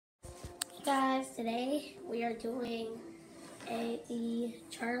Guys, today we are doing the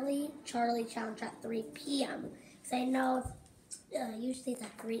Charlie challenge at 3 p.m. Because I know usually it's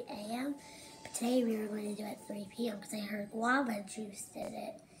at 3 a.m. But today we were going to do it at 3 p.m. because I heard Guava Juice did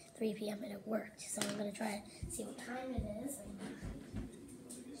it 3 p.m. and it worked. So I'm going to try to see what time it is.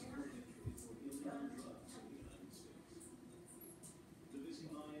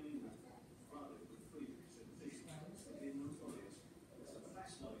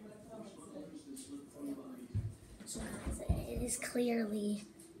 So it is clearly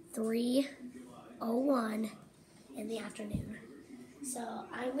 3:01 in the afternoon. So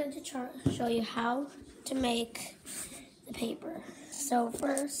I'm going to show you how to make the paper. So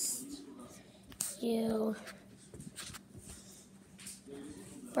first you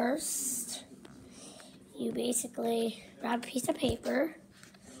basically grab a piece of paper,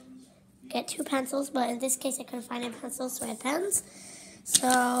 get two pencils, but in this case I couldn't find any pencils, so I had pens.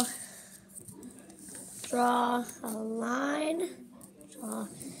 So draw a line, draw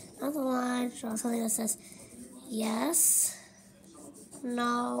something that says yes,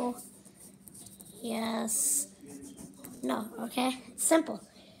 no, yes, no, okay? It's simple.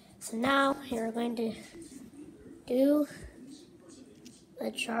 So now you're going to do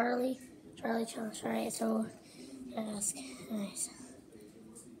the Charlie challenge, right? So ask, nice.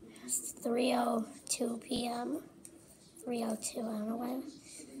 It's 3:02 p.m. 3:02, I don't know why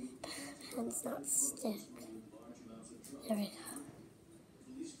pen's not stick. There we go.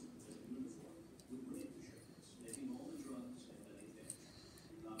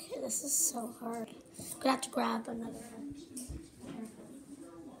 Okay, this is so hard. I'm gonna have to grab another pen.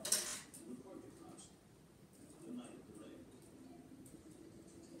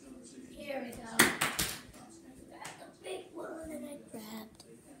 Here we go. I grabbed a big one and I grabbed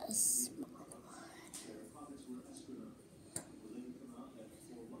a small one.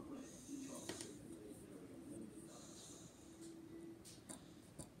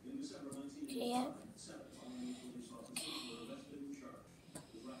 Okay, yeah.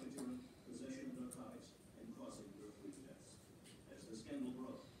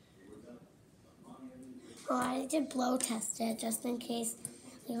 Oh, I did blow test it just in case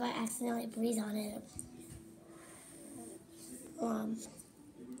if I accidentally breathe on it.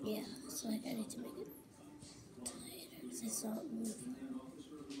 Yeah, so like I need to make it tighter because I saw it move.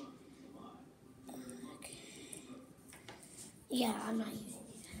 Okay. Yeah, I'm not using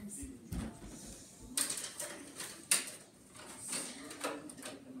these pens.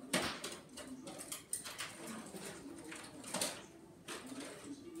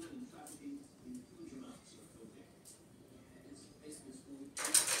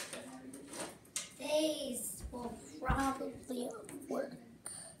 These will probably work.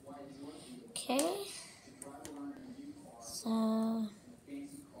 Okay. So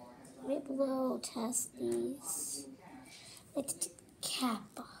let me blow test these. Let's take the cap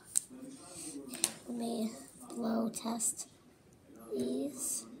off. Let me blow test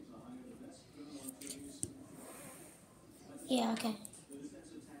these. Yeah, okay.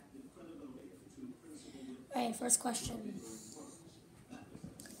 Alright, first question.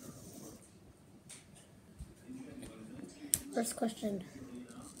 First question.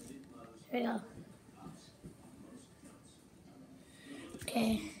 Here we go.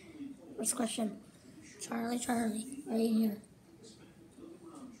 Okay. First question. Charlie, are you here?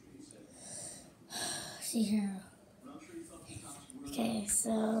 See here. Okay,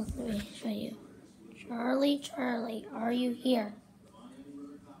 so let me show you. Charlie, are you here?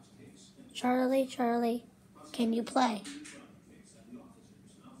 Charlie, can you play?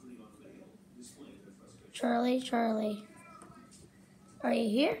 Charlie, are you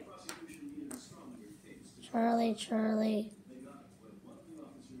here? Charlie,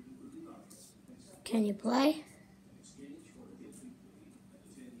 can you play?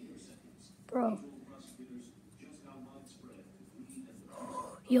 Bro.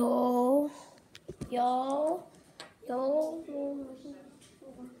 Yo. No,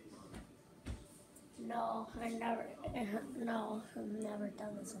 I've never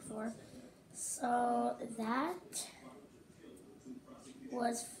done this before. So that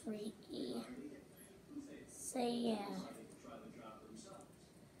was freaky. Say yeah.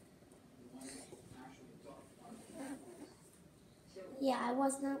 Yeah, I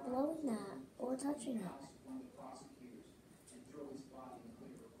was not blowing that or touching it.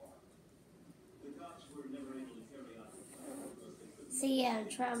 See, yeah,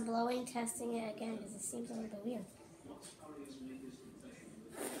 I'm blowing, testing it again because it seems a little bit weird.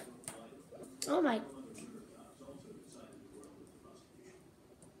 Oh my.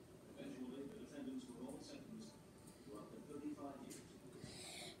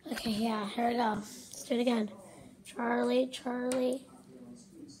 Okay, yeah, here we go. Let's do it again. Charlie, Charlie,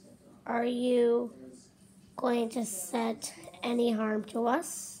 are you going to set any harm to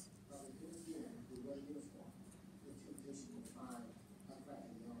us?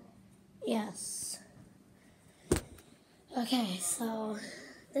 Yes. Okay, so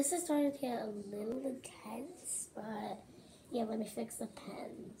this is starting to get a little intense, but yeah, let me fix the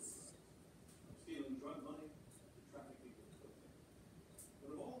pens.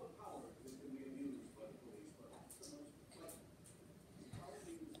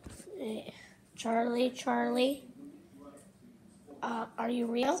 Charlie, Charlie, are you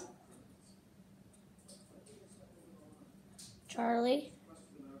real? Charlie?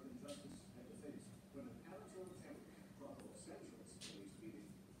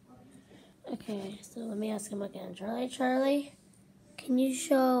 Okay, so let me ask him again. Charlie, Charlie, can you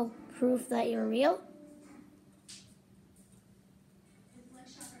show proof that you're real?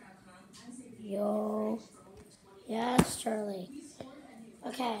 Yo. Yes, Charlie.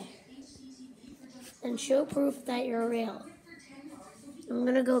 Okay. Then show proof that you're real. I'm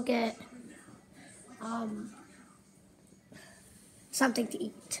gonna go get something to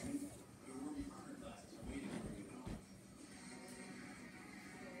eat.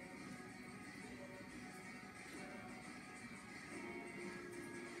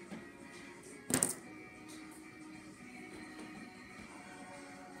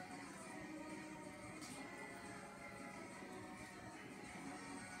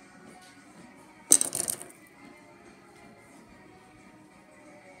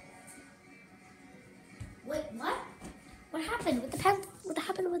 Wait, what? What happened with the pens? What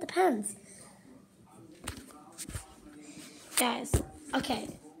happened with the pens? Guys, okay.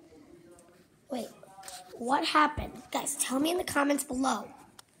 Wait, what happened? Guys, tell me in the comments below.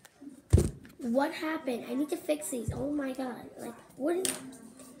 What happened? I need to fix these. Oh my god. Like, what is...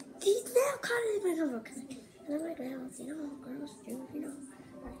 These nail cutters in my cover. I don't like nails, you know, girls do, you know.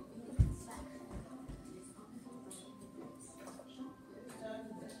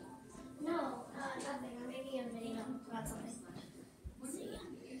 No, nothing. I'm making a video about something. Let's see.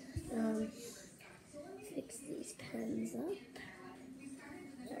 Fix these pens up.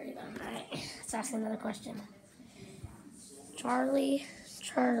 There we go. Alright, let's ask another question. Charlie,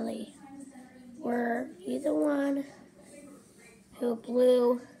 Charlie, were you the one who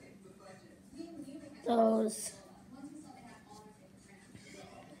blew those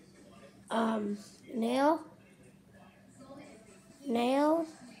nail?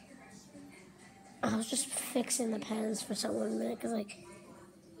 I was just fixing the pens for some 1 minute because like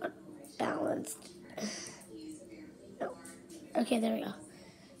balanced. No. Okay, there we go.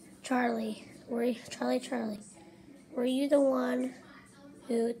 Charlie, Charlie, were you the one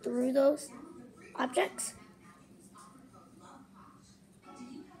who threw those objects?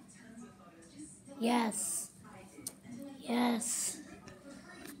 Yes. Yes.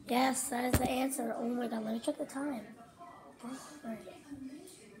 Yes, that is the answer. Oh my god, let me check the time. Oh, all right.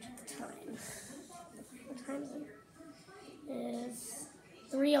 Check the time. What time is it? It is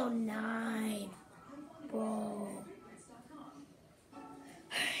 3:09. Bro.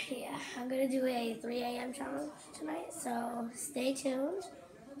 Yeah, I'm gonna do a 3 a.m. challenge tonight, so stay tuned.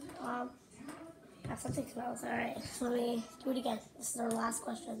 Have something smells. Alright, let me do it again. This is our last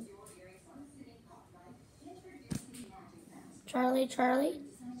question. Charlie, Charlie,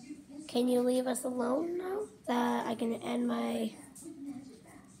 can you leave us alone now that I can end my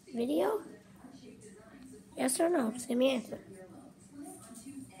video? Yes or no? Just give me an answer.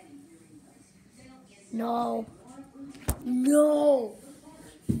 No. No.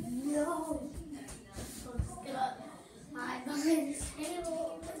 No. Let's get up. I'm behind this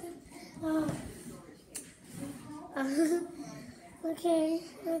table. Okay.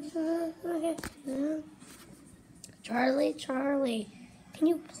 Okay. Charlie, Charlie, can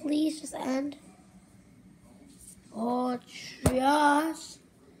you please just end? Oh, yes.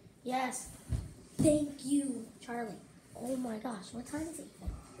 Yes. Thank you, Charlie. Oh my gosh, what time is it?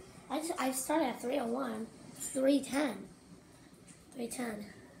 I started at 3:01. It's 3:10. 3:10.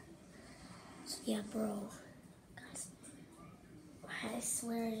 Yeah, bro. Guys, I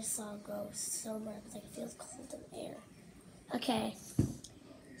swear I just saw a ghost somewhere. It's like it feels cold in the air. Okay.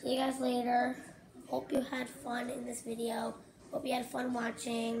 See you guys later. Hope you had fun in this video. Hope you had fun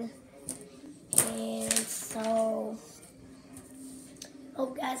watching. And so,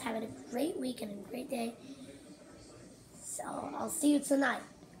 hope you guys have a great week and a great day. So, I'll see you tonight.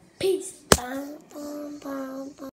 Peace.